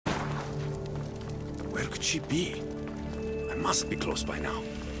Where could she be? I must be close by now.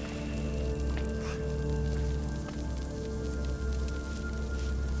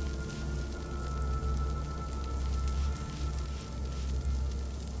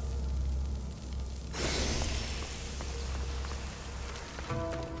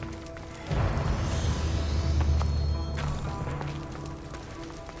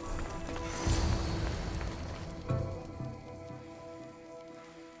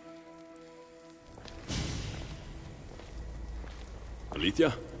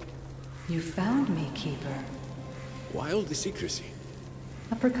 Alethea? You found me, Keeper. Why all the secrecy?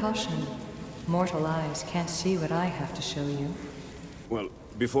 A precaution. Mortal eyes can't see what I have to show you. Well,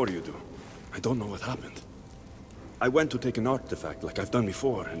 before you do, I don't know what happened. I went to take an artifact like I've done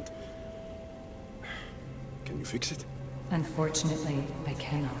before, and... Can you fix it? Unfortunately, I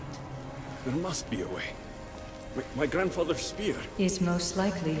cannot. There must be a way. My grandfather's spear. Is most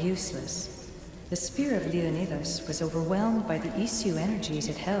likely useless. The spear of Leonidas was overwhelmed by the issue energies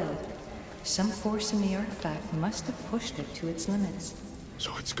it held. Some force in the artifact must have pushed it to its limits.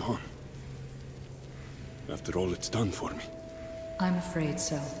 So it's gone. After all it's done for me. I'm afraid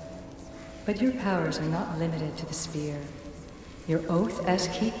so. But your powers are not limited to the spear. Your oath as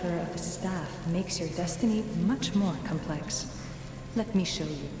keeper of the staff makes your destiny much more complex. Let me show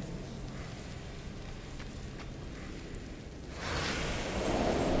you.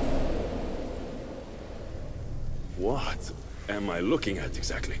 What am I looking at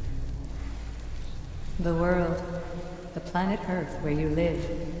exactly? The world. The planet Earth where you live.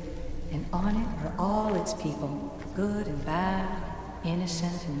 And on it are all its people. Good and bad,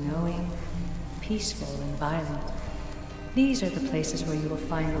 innocent and knowing, peaceful and violent. These are the places where you will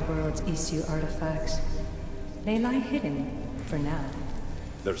find the world's issue artifacts. They lie hidden, for now.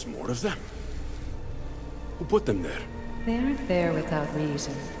 There's more of them? Who put them there? They aren't there without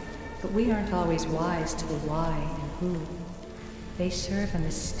reason. But we aren't always wise to the why and who. They serve a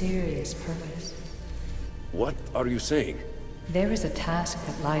mysterious purpose. What are you saying? There is a task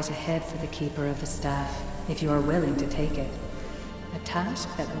that lies ahead for the Keeper of the Staff, if you are willing to take it. A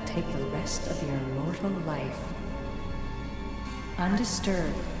task that will take the rest of your mortal life.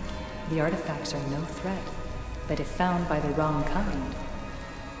 Undisturbed, the artifacts are no threat, but if found by the wrong kind,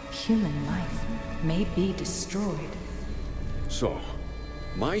 human life may be destroyed. So,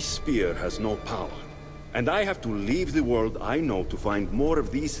 my spear has no power, and I have to leave the world I know to find more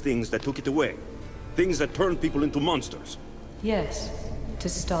of these things that took it away. Things that turn people into monsters. Yes, to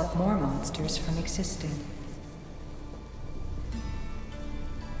stop more monsters from existing.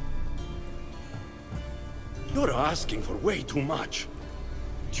 You're asking for way too much.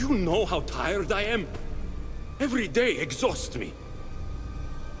 Do you know how tired I am? Every day exhausts me.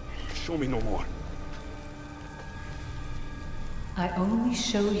 Show me no more. I only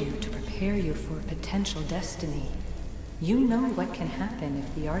show you to prepare you for a potential destiny. You know what can happen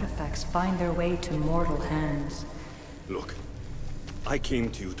if the artifacts find their way to mortal hands. Look, I came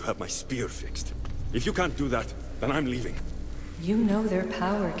to you to have my spear fixed. If you can't do that, then I'm leaving. You know their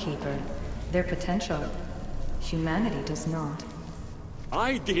power, Keeper. Their potential. Humanity does not.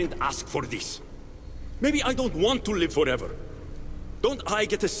 I didn't ask for this. Maybe I don't want to live forever. Don't I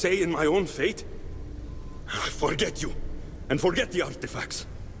get a say in my own fate? Forget you. And forget the artifacts.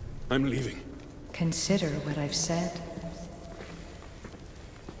 I'm leaving. Consider what I've said.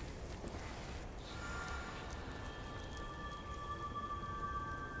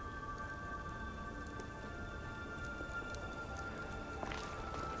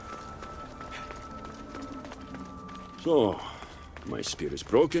 So, my spear is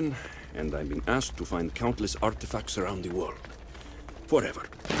broken, and I'm being asked to find countless artifacts around the world. Forever.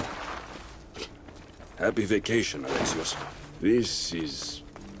 Happy vacation, Alexios. This is...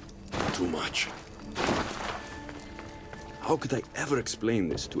 too much. How could I ever explain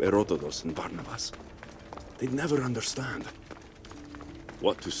this to Herodotus and Barnabas? They'd never understand.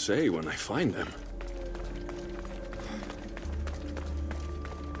 What to say when I find them?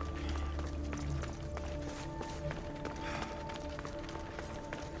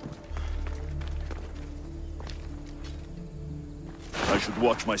 I should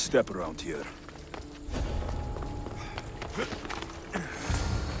watch my step around here.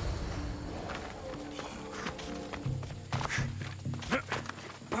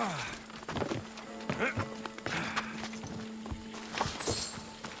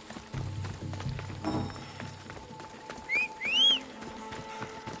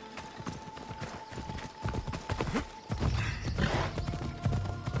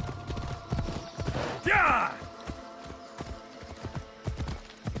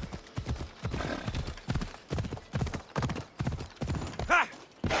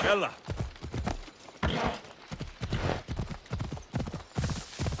 Ella!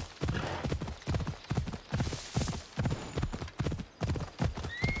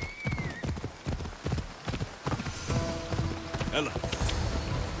 Ella.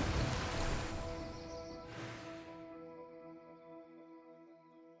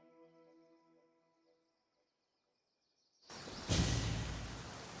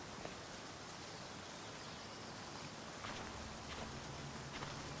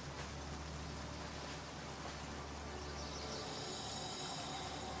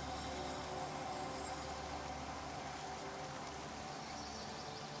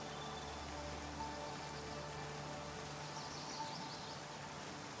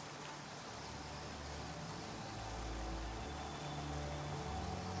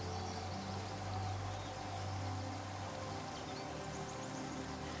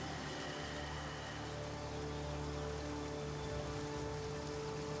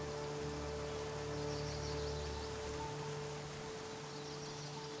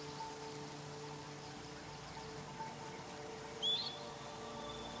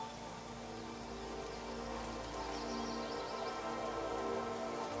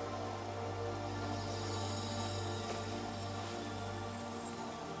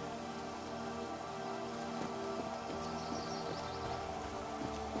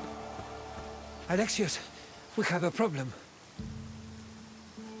 Alexios, we have a problem.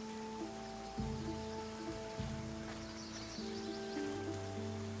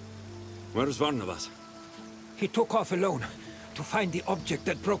 Where's Barnabas? He took off alone to find the object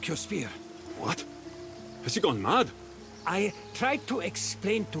that broke your spear. What? Has he gone mad? I tried to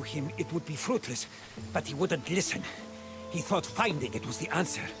explain to him it would be fruitless, but he wouldn't listen. He thought finding it was the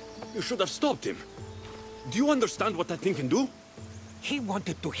answer. You should have stopped him. Do you understand what that thing can do? He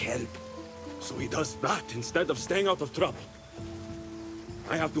wanted to help. So he does that instead of staying out of trouble.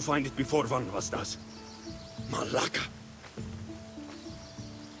 I have to find it before Barnabas does. Malaka.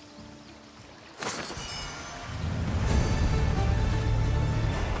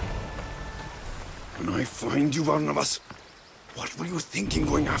 When I find you, Barnabas, what were you thinking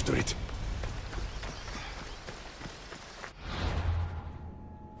going after it?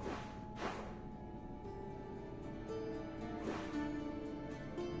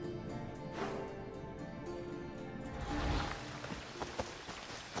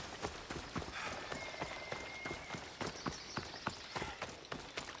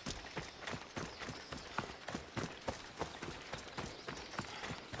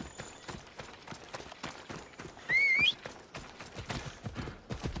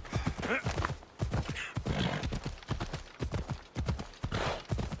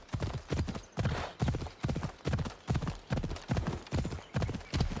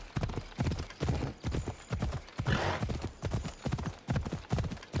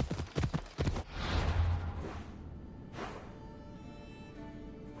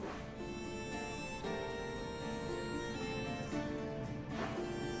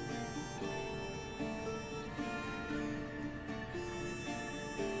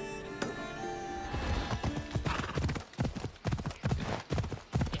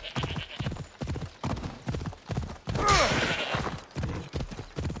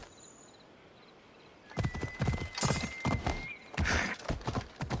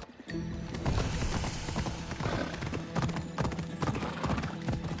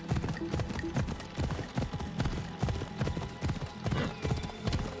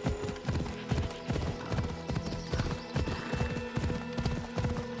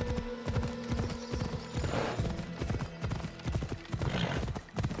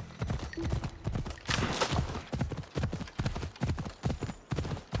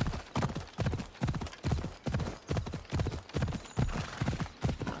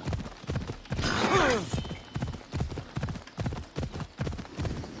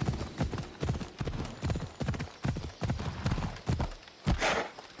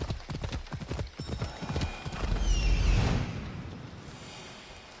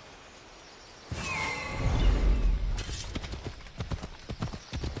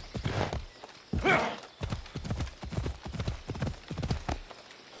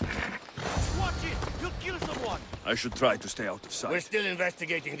 I should try to stay out of sight. We're still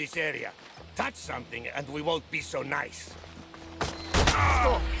investigating this area. Touch something and we won't be so nice.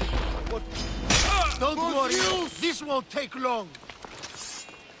 Stop! What? Don't worry, this won't take long.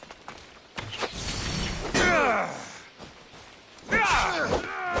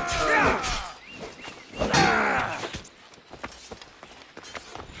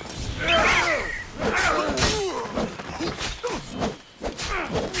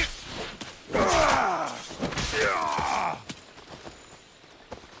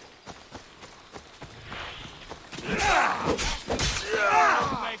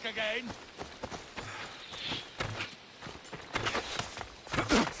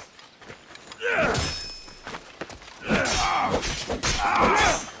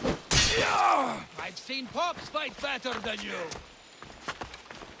 I've seen Pops fight better than you.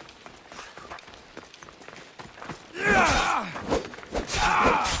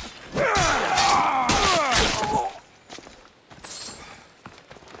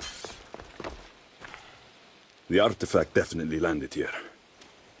 The artifact definitely landed here,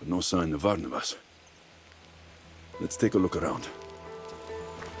 but no sign of Varnavas. Let's take a look around.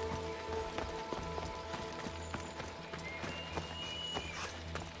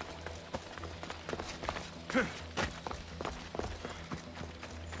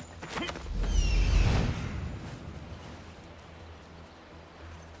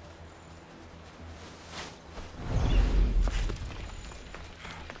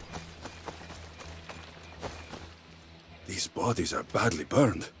 These bodies are badly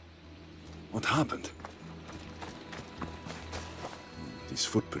burned. What happened? These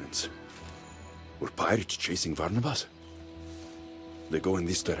footprints. Were pirates chasing Varnavas? They go in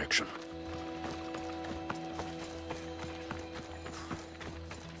this direction.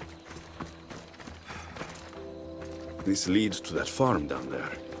 This leads to that farm down there.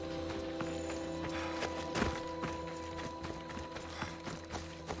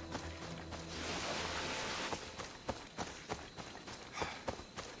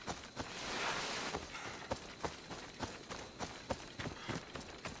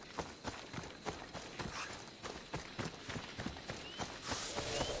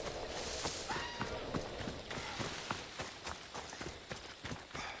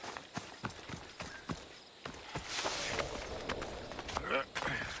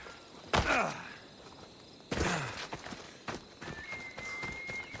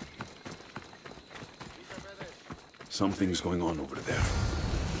 Something's going on over there.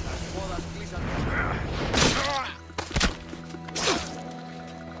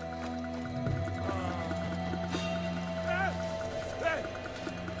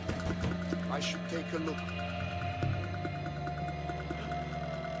 I should take a look.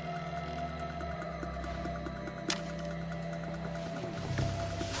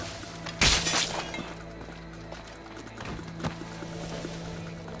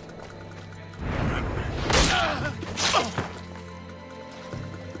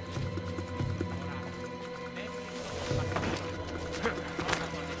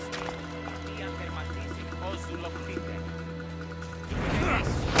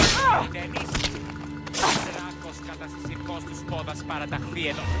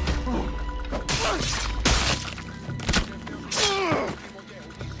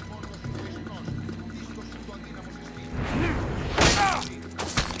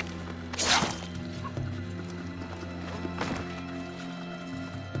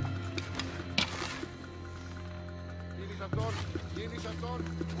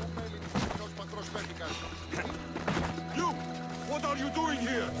 You! What are you doing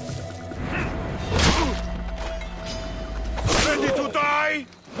here? Ready to die?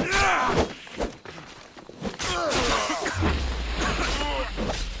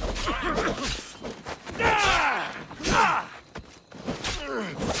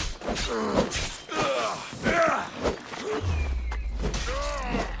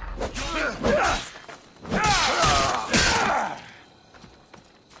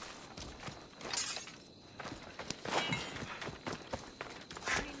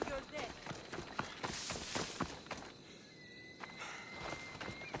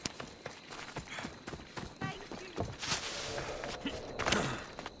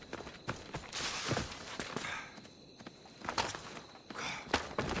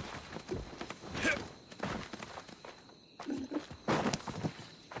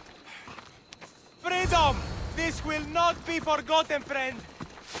 Freedom! This will not be forgotten, friend!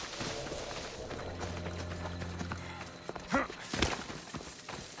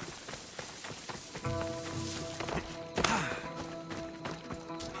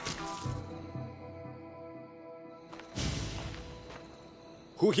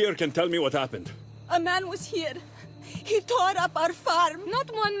 Who here can tell me what happened? A man was here. He tore up our farm.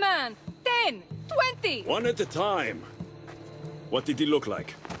 Not one man. 10, 20. One at a time. What did he look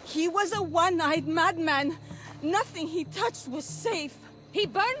like? He was a one-eyed madman. Nothing he touched was safe. He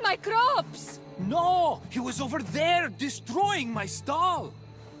burned my crops. No! He was over there, destroying my stall!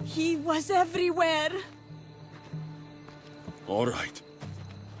 He was everywhere. All right.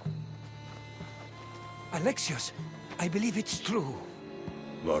 Alexios, I believe it's true.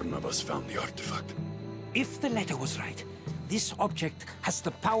 Varnavas found the artifact. If the letter was right, this object has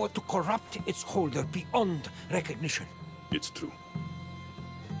the power to corrupt its holder beyond recognition. It's true.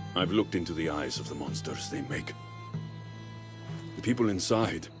 I've looked into the eyes of the monsters they make. The people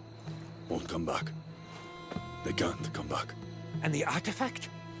inside won't come back. They can't come back. And the artifact?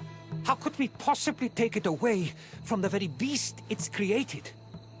 How could we possibly take it away from the very beast it's created?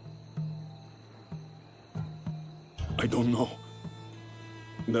 I don't know.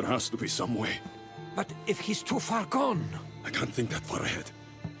 There has to be some way. But if he's too far gone... I can't think that far ahead.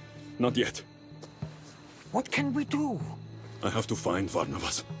 Not yet. What can we do? I have to find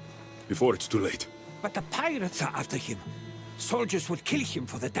Varnavas. Before it's too late. But the pirates are after him. Soldiers would kill him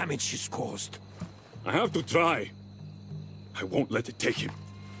for the damage he's caused. I have to try. I won't let it take him.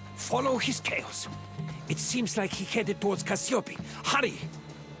 Follow his chaos. It seems like he headed towards Cassiope. Hurry!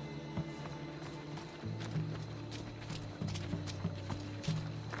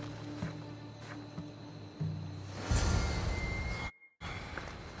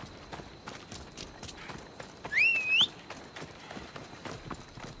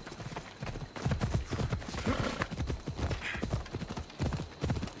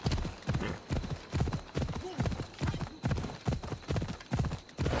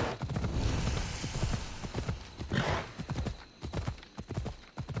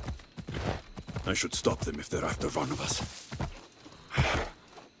 I should stop them if they're after Varnavas.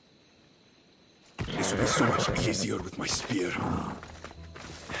 This will be so much easier with my spear.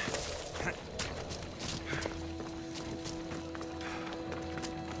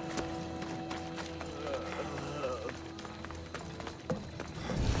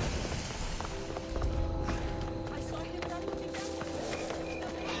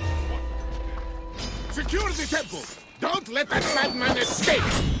 Secure the temple! Don't let that madman escape!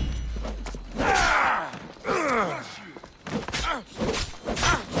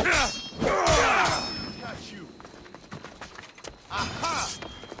 Got you. Aha!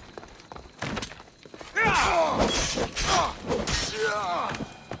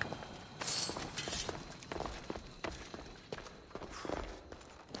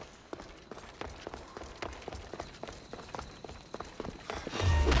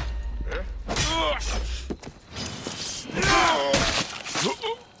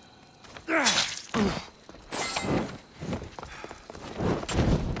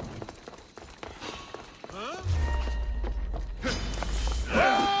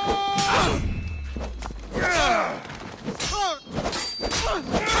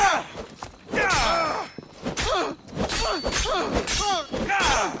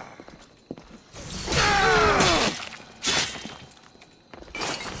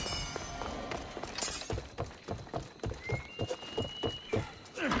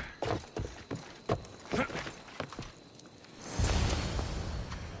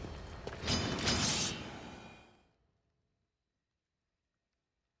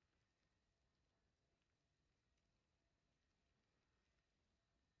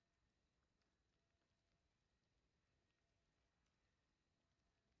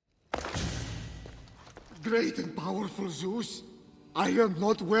 Great and powerful Zeus, I am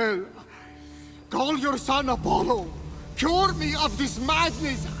not well. Call your son Apollo. Cure me of this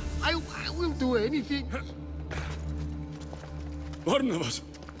madness. I will do anything. Barnabas!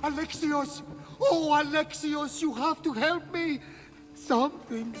 Alexios! Oh, Alexios, you have to help me.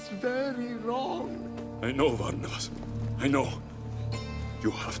 Something's very wrong. I know, Barnabas. I know.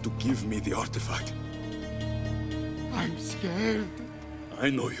 You have to give me the artifact. I'm scared. I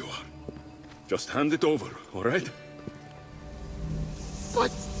know you are. Just hand it over, all right?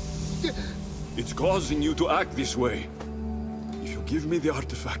 But... It's causing you to act this way. If you give me the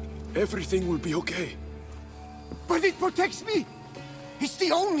artifact, everything will be okay. But it protects me! It's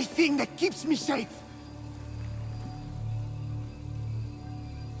the only thing that keeps me safe!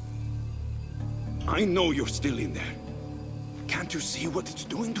 I know you're still in there. Can't you see what it's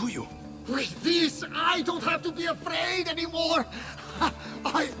doing to you? With this, I don't have to be afraid anymore!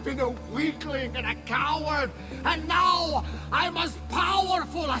 I've been a weakling and a coward, and now I'm as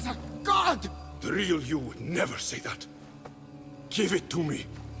powerful as a god! The real you would never say that. Give it to me.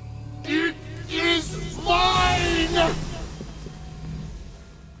 It is mine!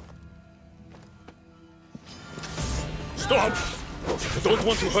 Stop! I don't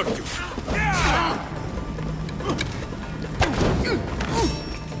want to hurt you.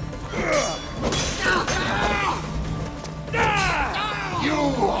 You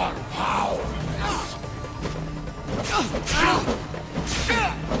are powerless!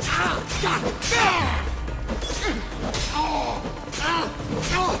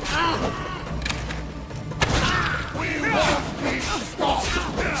 We won't be stopped!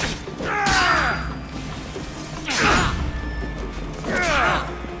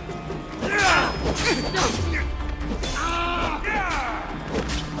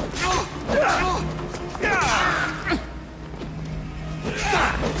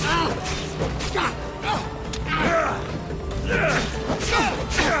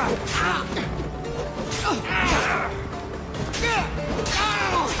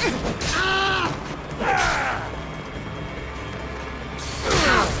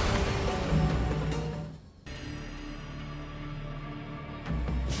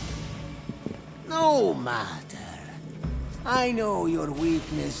 No matter. I know your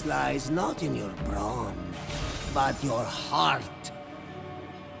weakness lies not in your brawn, but your heart.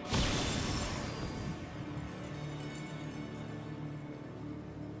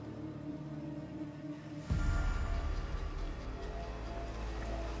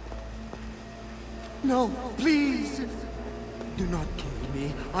 No, please! Do not kill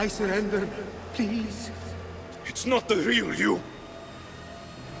me. I surrender. Please. It's not the real you.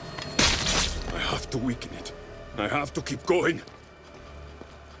 I have to weaken it. I have to keep going.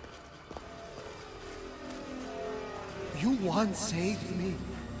 You once saved me.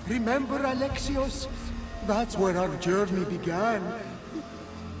 Remember, Alexios? That's where our journey began.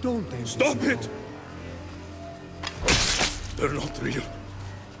 Don't end. Stop it! They're not real.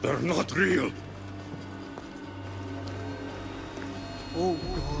 They're not real. Oh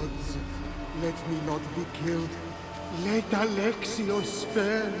gods, let me not be killed. Let Alexios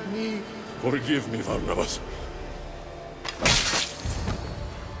spare me. Forgive me, Barnabas.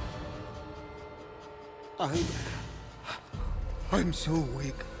 I'm so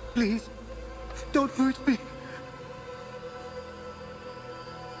weak. Please, don't hurt me.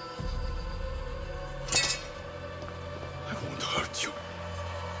 I won't hurt you.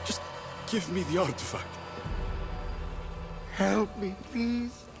 Just give me the artifact. Help me,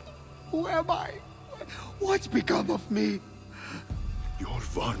 please. Who am I? What's become of me? You're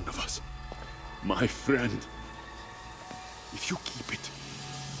Barnabas, my friend. If you keep it,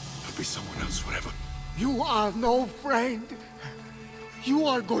 you'll be someone else forever. You are no friend. You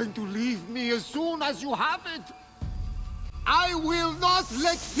are going to leave me as soon as you have it. I will not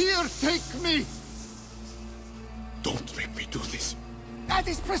let fear take me. Don't make me do this. That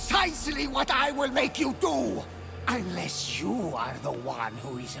is precisely what I will make you do. Unless you are the one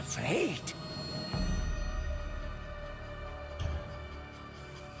who is afraid.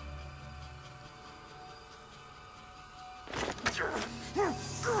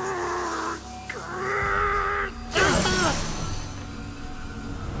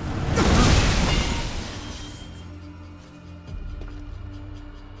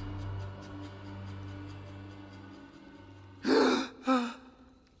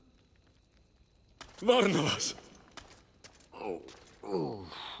 Barnabas!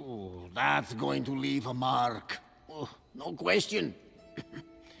 That's going to leave a mark. Oh, no question.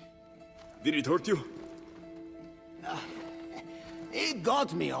 Did it hurt you? It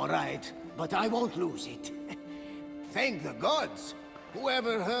got me, all right, but I won't lose it. Thank the gods.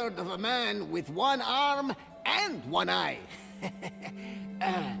 Whoever heard of a man with one arm and one eye?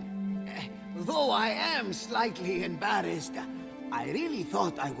 Though I am slightly embarrassed, I really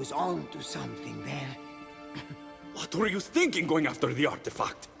thought I was on to something there. What were you thinking going after the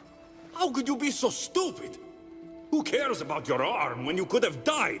artifact? How could you be so stupid? Who cares about your arm when you could have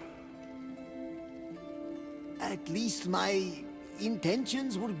died? At least my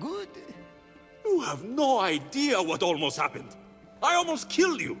intentions were good. You have no idea what almost happened. I almost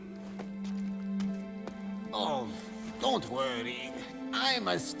killed you. Oh, don't worry. I'm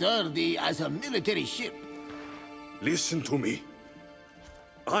as sturdy as a military ship. Listen to me.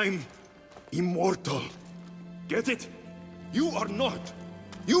 I'm immortal. Get it? You are not.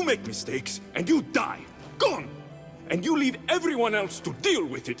 You make mistakes, and you die. Gone! And you leave everyone else to deal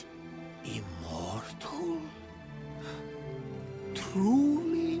with it. Immortal?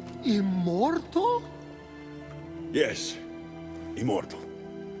 Truly immortal? Yes. Immortal.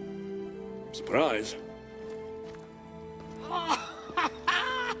 Surprise.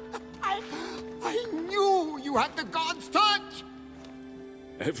 I knew you had the god's touch!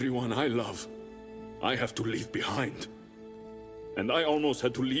 Everyone I love, I have to leave behind. And I almost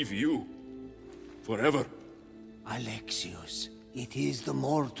had to leave you. Forever. Alexios, it is the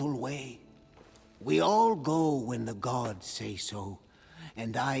mortal way. We all go when the gods say so,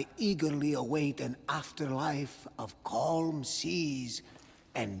 and I eagerly await an afterlife of calm seas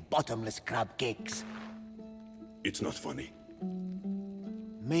and bottomless crab cakes. It's not funny.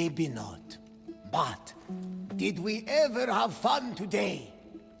 Maybe not. But did we ever have fun today?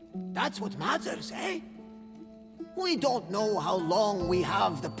 That's what matters, eh? We don't know how long we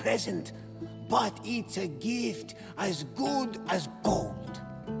have the present, but it's a gift as good as gold.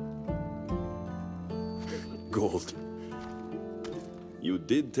 Gold. You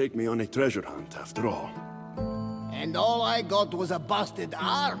did take me on a treasure hunt, after all. And all I got was a busted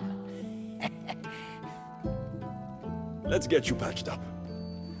arm. Let's get you patched up.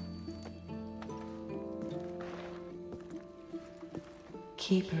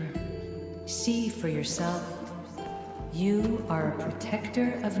 Keeper, see for yourself. You are a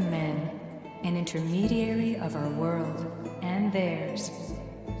protector of men, an intermediary of our world and theirs.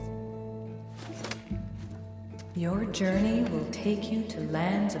 Your journey will take you to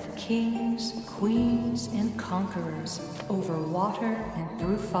lands of kings, queens, and conquerors, over water and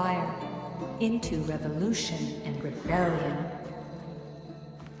through fire, into revolution and rebellion.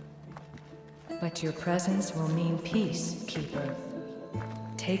 But your presence will mean peace, Keeper.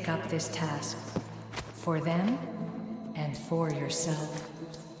 Take up this task, for them and for yourself.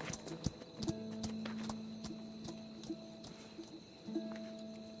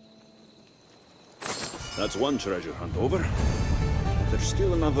 That's one treasure hunt over. There's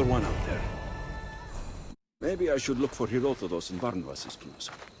still another one out there. Maybe I should look for Herodotus and Barnabas's clues.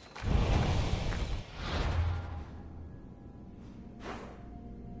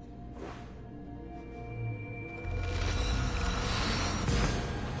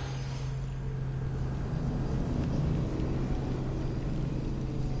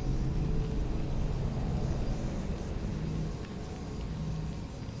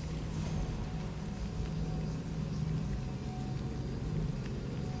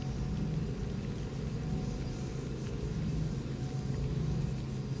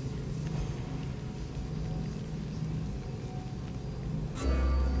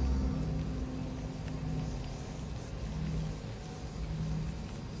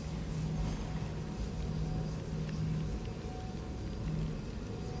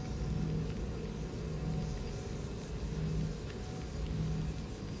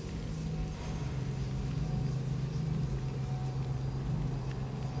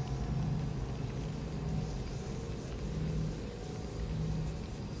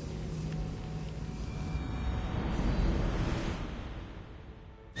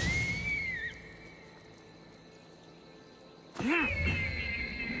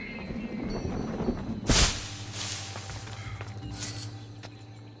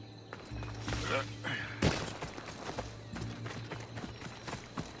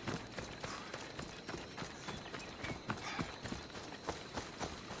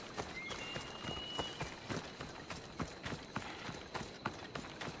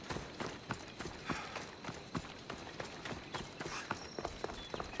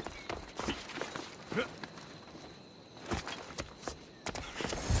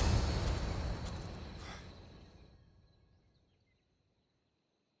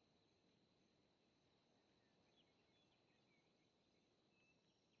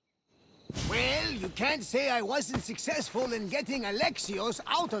 Well, you can't say I wasn't successful in getting Alexios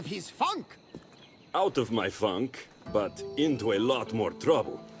out of his funk. Out of my funk, but into a lot more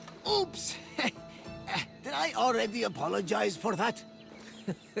trouble. Oops! Did I already apologize for that?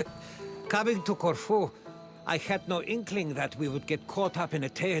 Coming to Corfu, I had no inkling that we would get caught up in a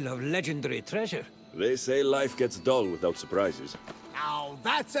tale of legendary treasure. They say life gets dull without surprises. Now,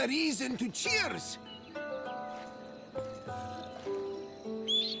 that's a reason to cheers!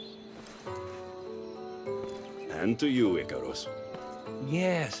 And to you, Icarus.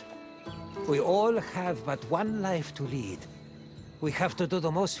 Yes. We all have but one life to lead. We have to do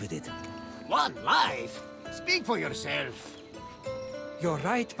the most with it. One life? Speak for yourself. You're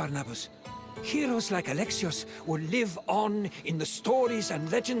right, Barnabas. Heroes like Alexios will live on in the stories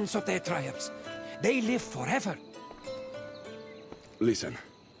and legends of their triumphs. They live forever. Listen.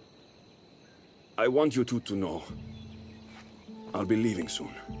 I want you two to know. I'll be leaving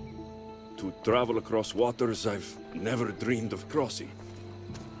soon. To travel across waters I've never dreamed of crossing.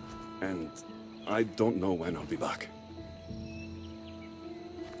 And I don't know when I'll be back.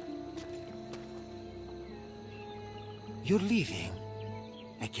 You're leaving?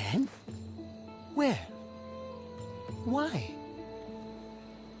 Again? Where? Why?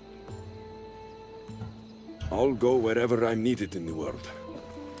 I'll go wherever I'm needed in the world.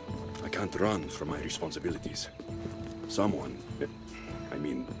 I can't run from my responsibilities. Someone, I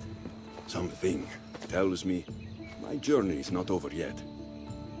mean, something tells me my journey is not over yet.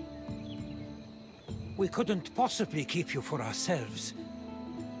 We couldn't possibly keep you for ourselves.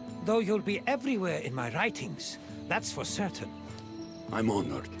 Though you'll be everywhere in my writings, that's for certain. I'm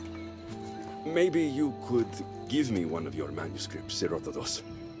honored. Maybe you could give me one of your manuscripts, Herodotus.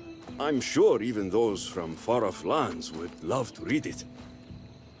 I'm sure even those from far-off lands would love to read it.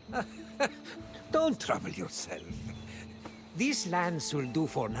 Don't trouble yourself. These lands will do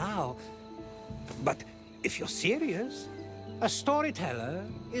for now. But if you're serious, a storyteller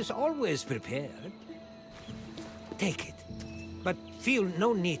is always prepared. Take it, but feel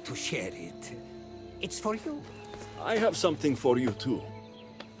no need to share it. It's for you. I have something for you too.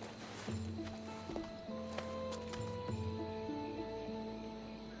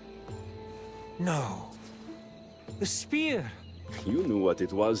 No. The spear. You knew what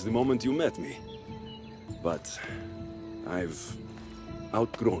it was the moment you met me. But I've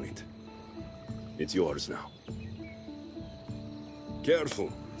outgrown it. It's yours now.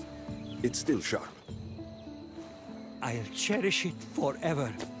 Careful. It's still sharp. I'll cherish it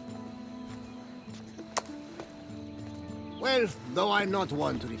forever. Well, though I'm not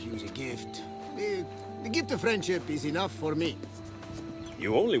one to refuse a gift, the gift of friendship is enough for me.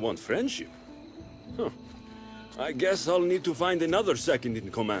 You only want friendship? Huh. I guess I'll need to find another second in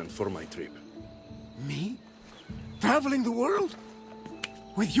command for my trip. Me? Traveling the world?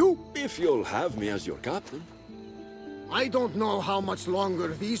 With you? If you'll have me as your captain. I don't know how much longer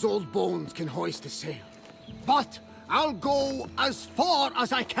these old bones can hoist a sail. But I'll go as far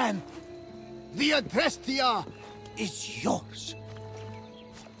as I can. The Adrestia is yours.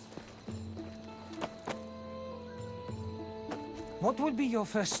 What will be your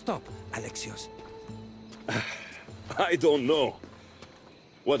first stop, Alexios? I don't know.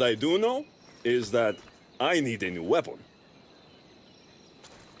 What I do know is that I need a new weapon.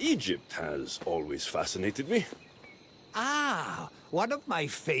 Egypt has always fascinated me. Ah, one of my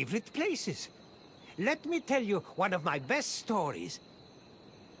favorite places. Let me tell you one of my best stories.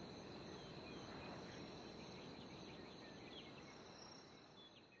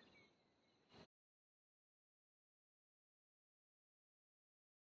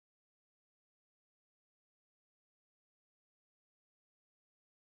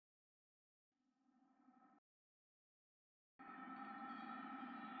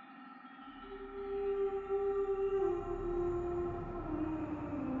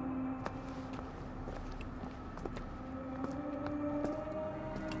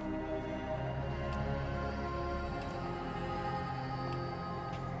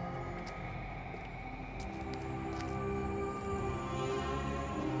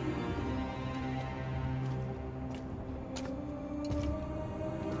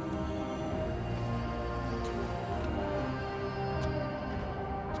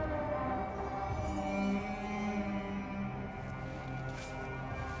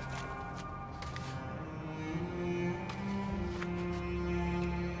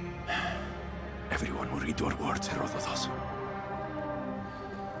 Everyone will read your words, Herodotus.